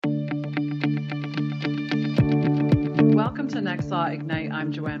Welcome to Next Law Ignite.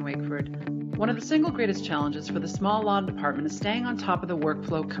 I'm Joanne Wakeford. One of the single greatest challenges for the small law department is staying on top of the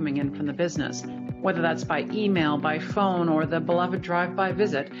workflow coming in from the business. Whether that's by email, by phone, or the beloved drive-by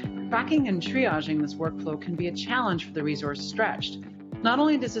visit, tracking and triaging this workflow can be a challenge for the resource stretched. Not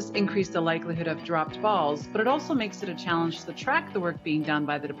only does this increase the likelihood of dropped balls, but it also makes it a challenge to track the work being done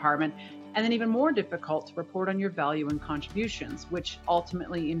by the department, and then even more difficult to report on your value and contributions, which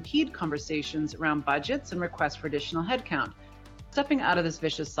ultimately impede conversations around budgets and requests for additional headcount. Stepping out of this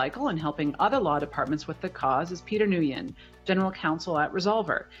vicious cycle and helping other law departments with the cause is Peter Nguyen, General Counsel at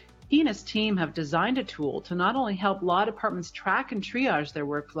Resolver. He and his team have designed a tool to not only help law departments track and triage their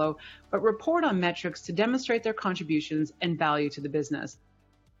workflow, but report on metrics to demonstrate their contributions and value to the business.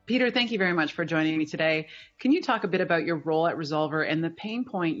 Peter, thank you very much for joining me today. Can you talk a bit about your role at Resolver and the pain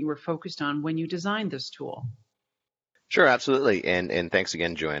point you were focused on when you designed this tool? Sure, absolutely. And thanks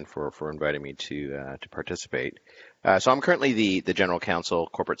again, Joanne, for inviting me to participate. So I'm currently the General Counsel,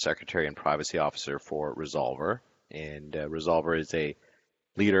 Corporate Secretary, and Privacy Officer for Resolver. And Resolver is a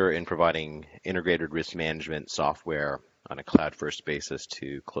leader in providing integrated risk management software on a cloud-first basis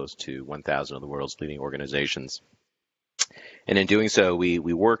to close to 1,000 of the world's leading organizations. And in doing so, we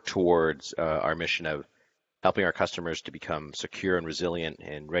work towards our mission of helping our customers to become secure and resilient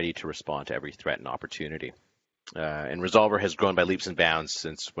and ready to respond to every threat and opportunity. And Resolver has grown by leaps and bounds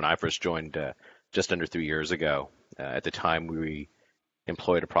since when I first joined just under 3 years ago. At the time, we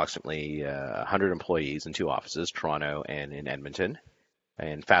employed approximately 100 employees in 2 offices, Toronto and in Edmonton.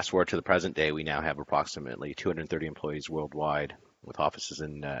 And fast forward to the present day, we now have approximately 230 employees worldwide with offices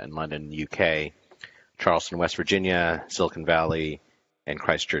in London, UK, Charleston, West Virginia, Silicon Valley, and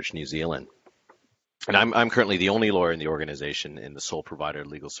Christchurch, New Zealand. And I'm currently the only lawyer in the organization and the sole provider of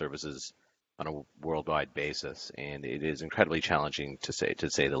legal services on a worldwide basis, and it is incredibly challenging to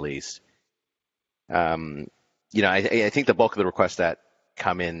say the least. I think the bulk of the requests that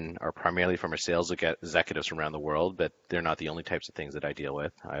come in are primarily from our sales executives from around the world, but they're not the only types of things that I deal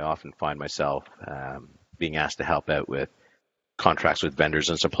with. I often find myself being asked to help out with contracts with vendors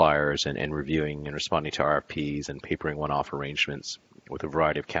and suppliers and reviewing and responding to RFPs and papering one-off arrangements with a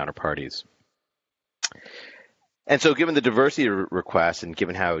variety of counterparties. And so given the diversity of requests and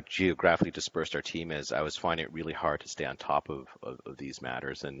given how geographically dispersed our team is, I was finding it really hard to stay on top of these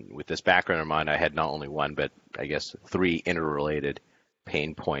matters. And with this background in mind, I had not only one, but I guess 3 interrelated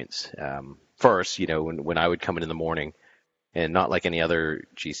pain points. First, when I would come in the morning, and not like any other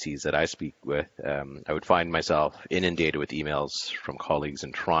GCs that I speak with, I would find myself inundated with emails from colleagues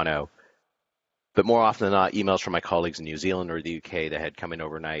in Toronto. But more often than not, emails from my colleagues in New Zealand or the UK that had come in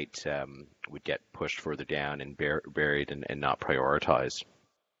overnight would get pushed further down and buried and not prioritized.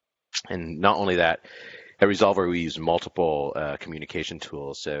 And not only that, at Resolver, we use multiple communication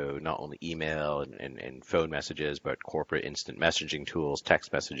tools, so not only email and phone messages, but corporate instant messaging tools,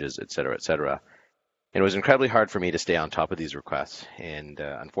 text messages, et cetera, et cetera. And it was incredibly hard for me to stay on top of these requests. And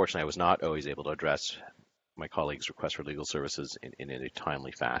unfortunately, I was not always able to address my colleagues' requests for legal services in a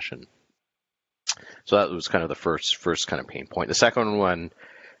timely fashion. So that was kind of the first kind of pain point. The second one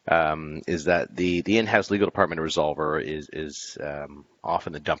is that the in-house legal department of Resolver is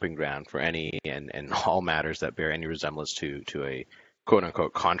often the dumping ground for any and all matters that bear any resemblance to a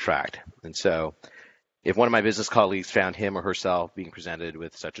quote-unquote contract. And so if one of my business colleagues found him or herself being presented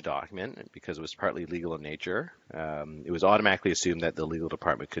with such a document, because it was partly legal in nature, it was automatically assumed that the legal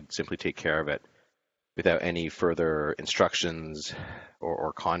department could simply take care of it without any further instructions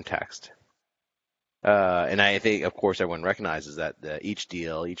or context. And I think, of course, everyone recognizes that each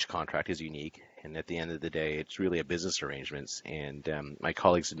deal, each contract is unique. And at the end of the day, it's really a business arrangements. And my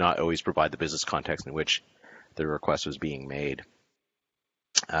colleagues did not always provide the business context in which the request was being made.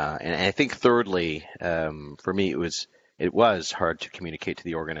 And I think thirdly, for me, it was hard to communicate to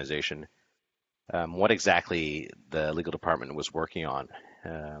the organization what exactly the legal department was working on.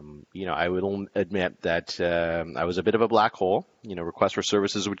 I will admit that I was a bit of a black hole. Requests for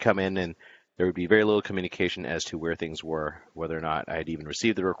services would come in and there would be very little communication as to where things were, whether or not I had even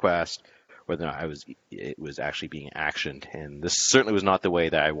received the request, whether or not it was actually being actioned. And this certainly was not the way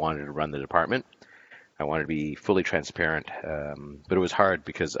that I wanted to run the department. I wanted to be fully transparent, but it was hard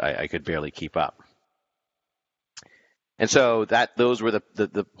because I could barely keep up. And so those were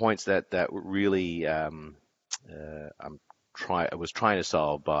the points that really I was trying to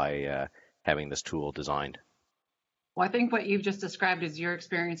solve by having this tool designed. Well, I think what you've just described is your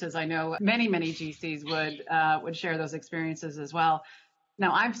experiences. I know many GCs would share those experiences as well.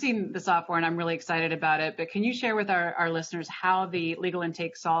 Now, I've seen the software and I'm really excited about it, but can you share with our listeners how the legal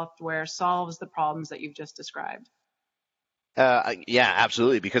intake software solves the problems that you've just described? Yeah,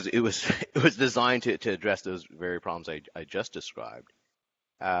 absolutely, because it was it was designed to address those very problems I just described.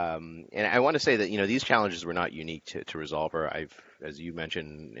 And I want to say that these challenges were not unique to Resolver. As you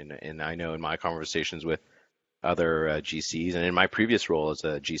mentioned, and I know in my conversations with other GCs, and in my previous role as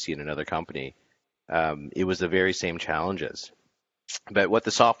a GC in another company, it was the very same challenges. But what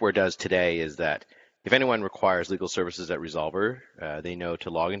the software does today is that if anyone requires legal services at Resolver, they know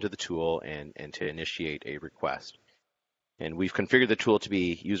to log into the tool and to initiate a request. And we've configured the tool to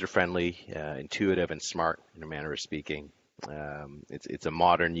be user-friendly, intuitive, and smart in a manner of speaking. It's a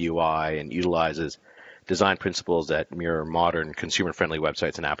modern UI and utilizes design principles that mirror modern consumer-friendly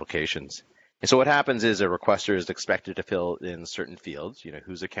websites and applications. And so what happens is a requester is expected to fill in certain fields.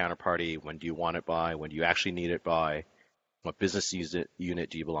 Who's the counterparty? When do you want it by? When do you actually need it by? What business unit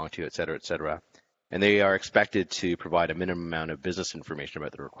do you belong to, et cetera, et cetera. And they are expected to provide a minimum amount of business information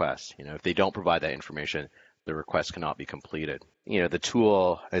about the request. If they don't provide that information, the request cannot be completed. The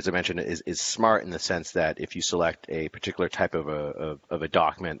tool, as I mentioned, is smart in the sense that if you select a particular type of a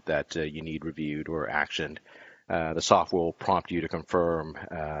document that you need reviewed or actioned, the software will prompt you to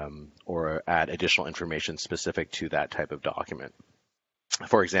confirm or add additional information specific to that type of document.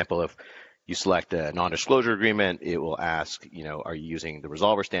 For example, if you select a non-disclosure agreement, it will ask, are you using the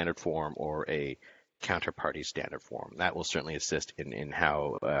Resolver standard form or a counterparty standard form? That will certainly assist in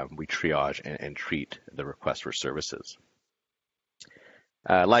how we triage and treat the request for services.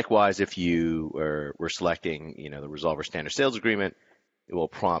 Likewise, if you were selecting, the Resolver standard sales agreement, it will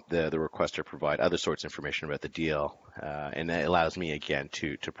prompt the requester to provide other sorts of information about the deal, and that allows me again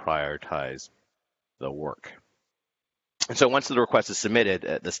to prioritize the work. And so once the request is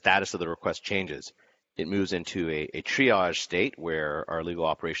submitted, the status of the request changes. It moves into a triage state where our legal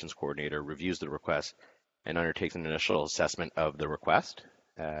operations coordinator reviews the request and undertakes an initial assessment of the request.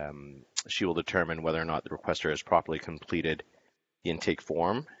 She will determine whether or not the requester has properly completed the intake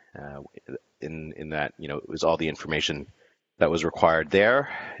form, in that it was all the information that was required there,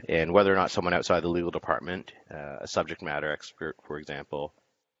 and whether or not someone outside the legal department, a subject matter expert, for example,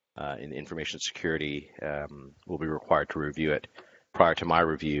 in information security, will be required to review it prior to my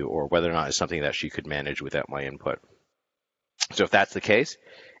review, or whether or not it's something that she could manage without my input. So if that's the case,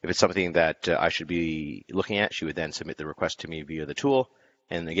 if it's something that I should be looking at, she would then submit the request to me via the tool.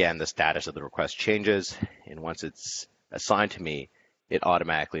 And again, the status of the request changes. And once it's assigned to me, it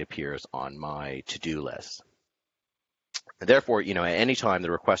automatically appears on my to-do list. And therefore, at any time, the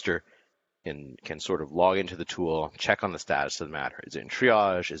requester can sort of log into the tool, check on the status of the matter. Is it in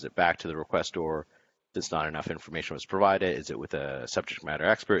triage? Is it back to the requestor? If not enough information was provided, is it with a subject matter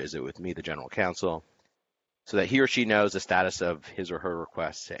expert? Is it with me, the general counsel? So that he or she knows the status of his or her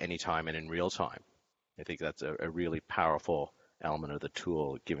requests at any time and in real time. I think that's a really powerful element of the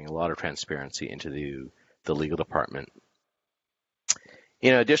tool, giving a lot of transparency into the legal department.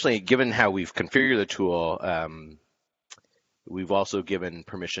 Additionally, given how we've configured the tool, we've also given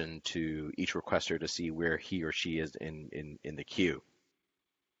permission to each requester to see where he or she is in the queue.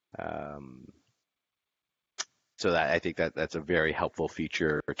 So that I think that's a very helpful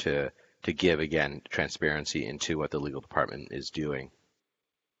feature to give, again, transparency into what the legal department is doing.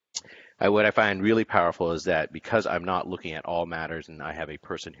 What I find really powerful is that because I'm not looking at all matters and I have a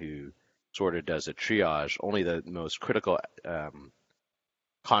person who sort of does a triage, only the most critical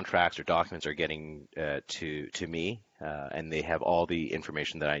contracts or documents are getting to me, and they have all the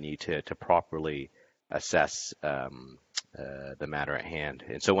information that I need to properly assess the matter at hand.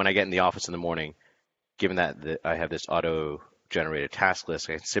 And so when I get in the office in the morning, given that I have this auto-generated task list,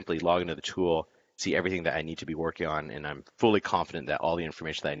 I can simply log into the tool, see everything that I need to be working on, and I'm fully confident that all the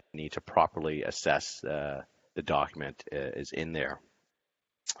information that I need to properly assess the document is in there.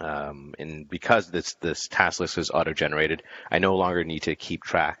 And because this task list is auto-generated, I no longer need to keep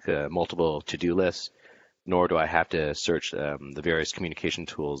track multiple to-do lists, nor do I have to search the various communication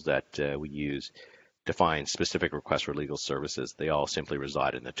tools that we use to find specific requests for legal services. They all simply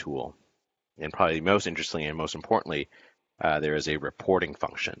reside in the tool. And probably most interestingly and most importantly, there is a reporting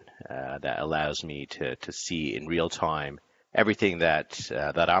function that allows me to see in real time everything that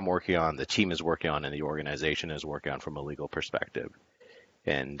I'm working on, the team is working on, and the organization is working on from a legal perspective.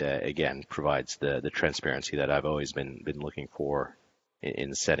 And again, provides the transparency that I've always been looking for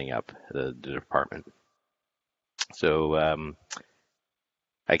in setting up the department. So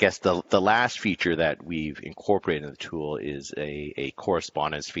I guess the last feature that we've incorporated in the tool is a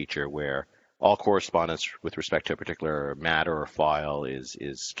correspondence feature where all correspondence with respect to a particular matter or file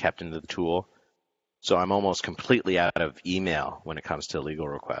is kept into the tool. So I'm almost completely out of email when it comes to legal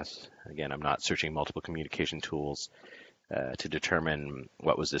requests. Again, I'm not searching multiple communication tools. to determine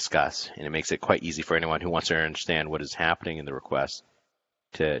what was discussed, and it makes it quite easy for anyone who wants to understand what is happening in the request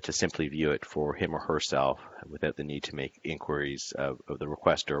to simply view it for him or herself without the need to make inquiries of the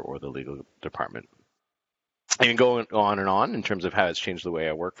requester or the legal department. I can go on and on in terms of how it's changed the way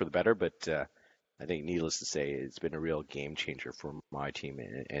I work for the better, but I think needless to say, it's been a real game changer for my team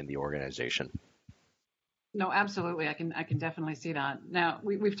and the organization. No, absolutely. I can definitely see that. Now,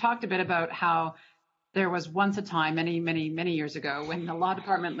 we've talked a bit about how there was once a time, many years ago, when the law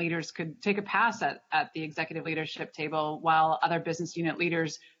department leaders could take a pass at the executive leadership table while other business unit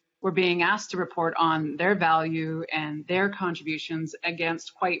leaders were being asked to report on their value and their contributions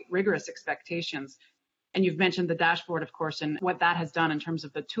against quite rigorous expectations. And you've mentioned the dashboard, of course, and what that has done in terms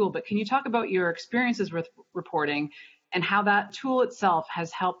of the tool. But can you talk about your experiences with reporting and how that tool itself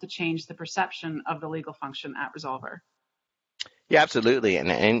has helped to change the perception of the legal function at Resolver? Yeah, absolutely.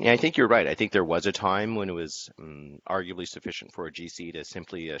 And I think you're right. I think there was a time when it was arguably sufficient for a GC to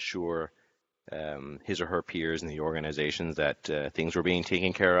simply assure his or her peers in the organizations that things were being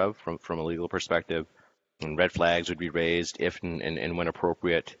taken care of from a legal perspective, and red flags would be raised if and when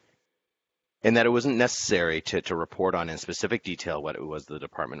appropriate, and that it wasn't necessary to report on in specific detail what it was the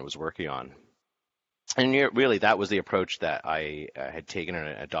department was working on. And really, that was the approach that I had taken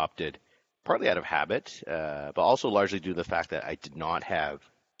and adopted, partly out of habit, but also largely due to the fact that I did not have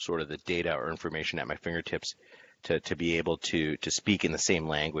sort of the data or information at my fingertips to be able to speak in the same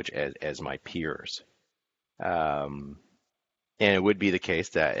language as my peers. And it would be the case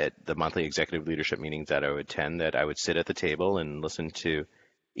that at the monthly executive leadership meetings that I would attend, that I would sit at the table and listen to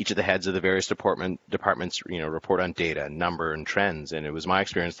each of the heads of the various departments, report on data, number, and trends. And it was my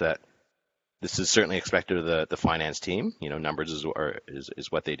experience that this is certainly expected of the finance team. Numbers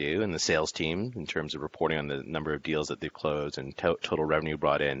is what they do, and the sales team in terms of reporting on the number of deals that they've closed and total revenue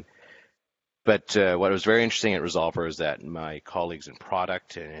brought in. But what was very interesting at Resolver is that my colleagues in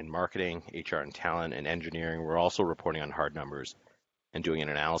product and marketing, HR and talent, and engineering were also reporting on hard numbers and doing an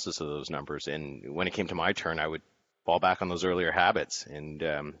analysis of those numbers. And when it came to my turn, I would fall back on those earlier habits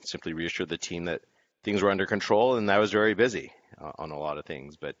and simply reassure the team that things were under control, and I was very busy on a lot of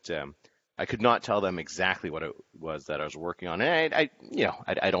things. But I could not tell them exactly what it was that I was working on. And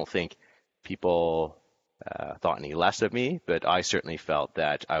I don't think people thought any less of me, but I certainly felt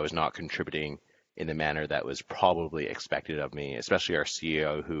that I was not contributing in the manner that was probably expected of me, especially our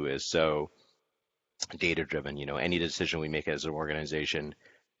CEO, who is so data-driven. Any decision we make as an organization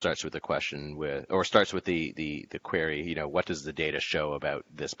starts with the query, what does the data show about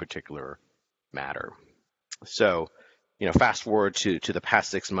this particular matter? So, fast forward to the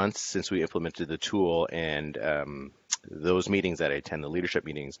past 6 months since we implemented the tool, and those meetings that I attend, the leadership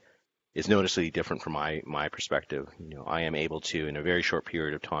meetings, is noticeably different from my perspective. I am able to, in a very short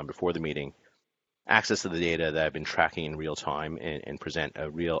period of time before the meeting, access to the data that I've been tracking in real time and present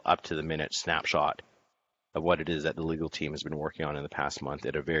a real up-to-the-minute snapshot of what it is that the legal team has been working on in the past month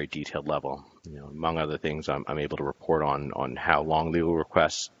at a very detailed level. Among other things, I'm able to report on how long the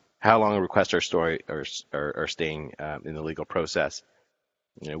requests are staying in the legal process,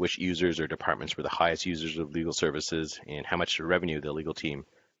 which users or departments were the highest users of legal services, and how much revenue the legal team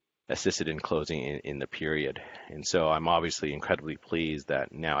assisted in closing in the period. And so I'm obviously incredibly pleased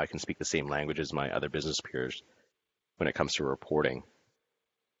that now I can speak the same language as my other business peers when it comes to reporting.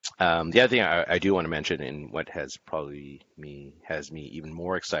 The other thing I do want to mention, and what has me even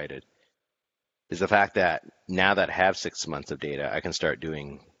more excited, is the fact that now that I have 6 months of data, I can start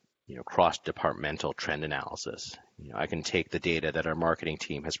doing cross-departmental trend analysis. I can take the data that our marketing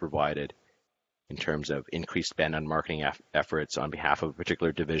team has provided in terms of increased spend on marketing efforts on behalf of a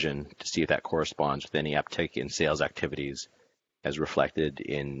particular division to see if that corresponds with any uptick in sales activities as reflected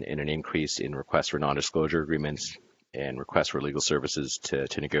in an increase in requests for non-disclosure agreements and requests for legal services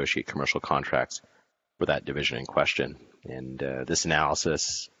to negotiate commercial contracts for that division in question. And this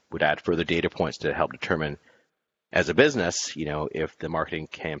analysis would add further data points to help determine, as a business, if the marketing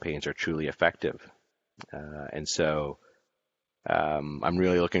campaigns are truly effective. And so I'm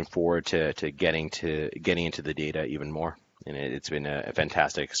really looking forward to getting into the data even more. And it's been a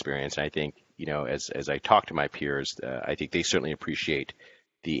fantastic experience. And I think, as I talk to my peers, I think they certainly appreciate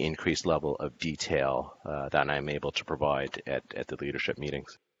the increased level of detail that I'm able to provide at the leadership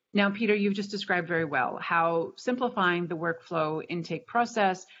meetings. Now, Peter, you've just described very well how simplifying the workflow intake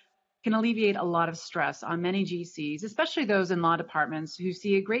process can alleviate a lot of stress on many GCs, especially those in law departments who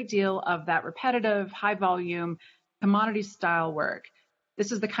see a great deal of that repetitive, high volume, commodity style work.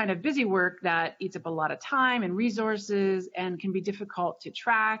 This is the kind of busy work that eats up a lot of time and resources and can be difficult to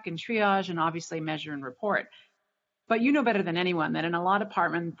track and triage and obviously measure and report. But you know better than anyone that in a law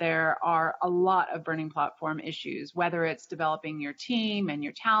department, there are a lot of burning platform issues, whether it's developing your team and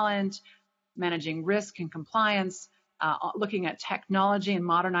your talent, managing risk and compliance, looking at technology and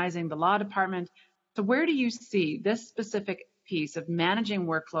modernizing the law department. So where do you see this specific piece of managing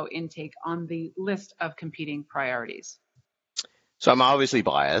workflow intake on the list of competing priorities? So I'm obviously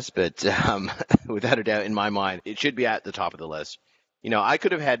biased, but without a doubt, in my mind, it should be at the top of the list. I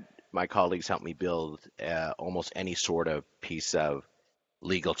could have had my colleagues help me build almost any sort of piece of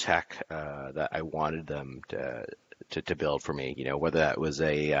legal tech that I wanted them to build for me. Whether that was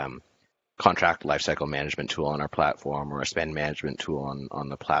a contract lifecycle management tool on our platform or a spend management tool on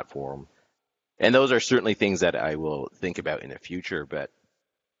the platform. And those are certainly things that I will think about in the future. But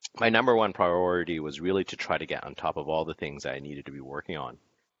my number one priority was really to try to get on top of all the things I needed to be working on.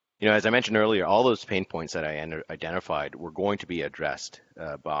 As I mentioned earlier, all those pain points that I identified were going to be addressed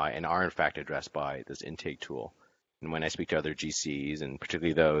by, and are in fact addressed by, this intake tool. And when I speak to other GCs, and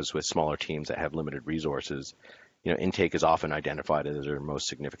particularly those with smaller teams that have limited resources, intake is often identified as their most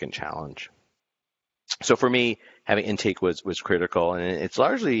significant challenge. So for me, having intake was critical, and it's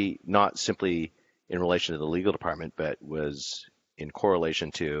largely not simply in relation to the legal department, but was in correlation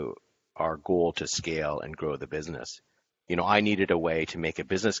to our goal to scale and grow the business. I needed a way to make a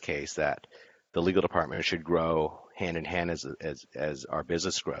business case that the legal department should grow hand in hand as our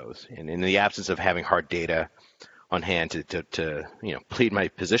business grows. And in the absence of having hard data on hand to plead my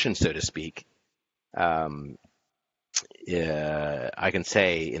position, so to speak, I can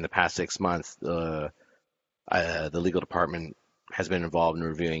say in the past 6 months, the legal department has been involved in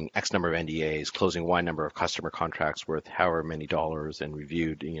reviewing X number of NDAs, closing Y number of customer contracts worth however many dollars, and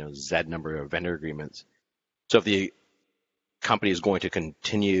reviewed Z number of vendor agreements. So if the company is going to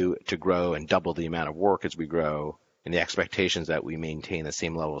continue to grow and double the amount of work as we grow, and the expectations that we maintain the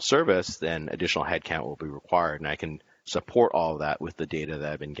same level of service, then additional headcount will be required. And I can support all of that with the data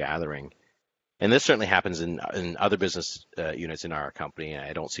that I've been gathering. And this certainly happens in other business units in our company. And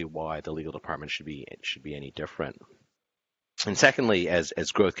I don't see why the legal department should be any different. And secondly,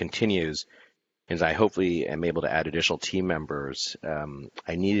 as growth continues, as I hopefully am able to add additional team members,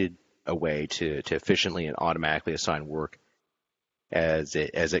 I needed a way to efficiently and automatically assign work as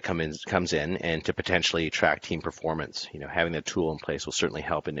it comes in, and to potentially track team performance. Having the tool in place will certainly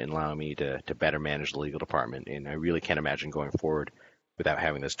help in allowing me to better manage the legal department. And I really can't imagine going forward without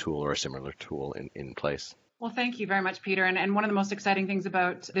having this tool or a similar tool in place. Well, thank you very much, Peter. And one of the most exciting things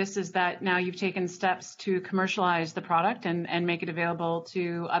about this is that now you've taken steps to commercialize the product and make it available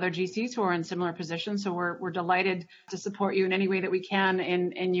to other GCs who are in similar positions. So we're delighted to support you in any way that we can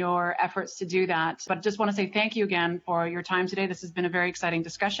in your efforts to do that. But just want to say thank you again for your time today. This has been a very exciting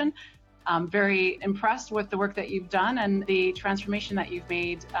discussion. I'm very impressed with the work that you've done and the transformation that you've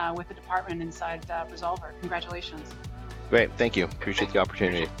made with the department inside Resolver. Congratulations. Great. Thank you. Appreciate the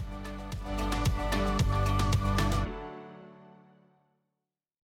opportunity.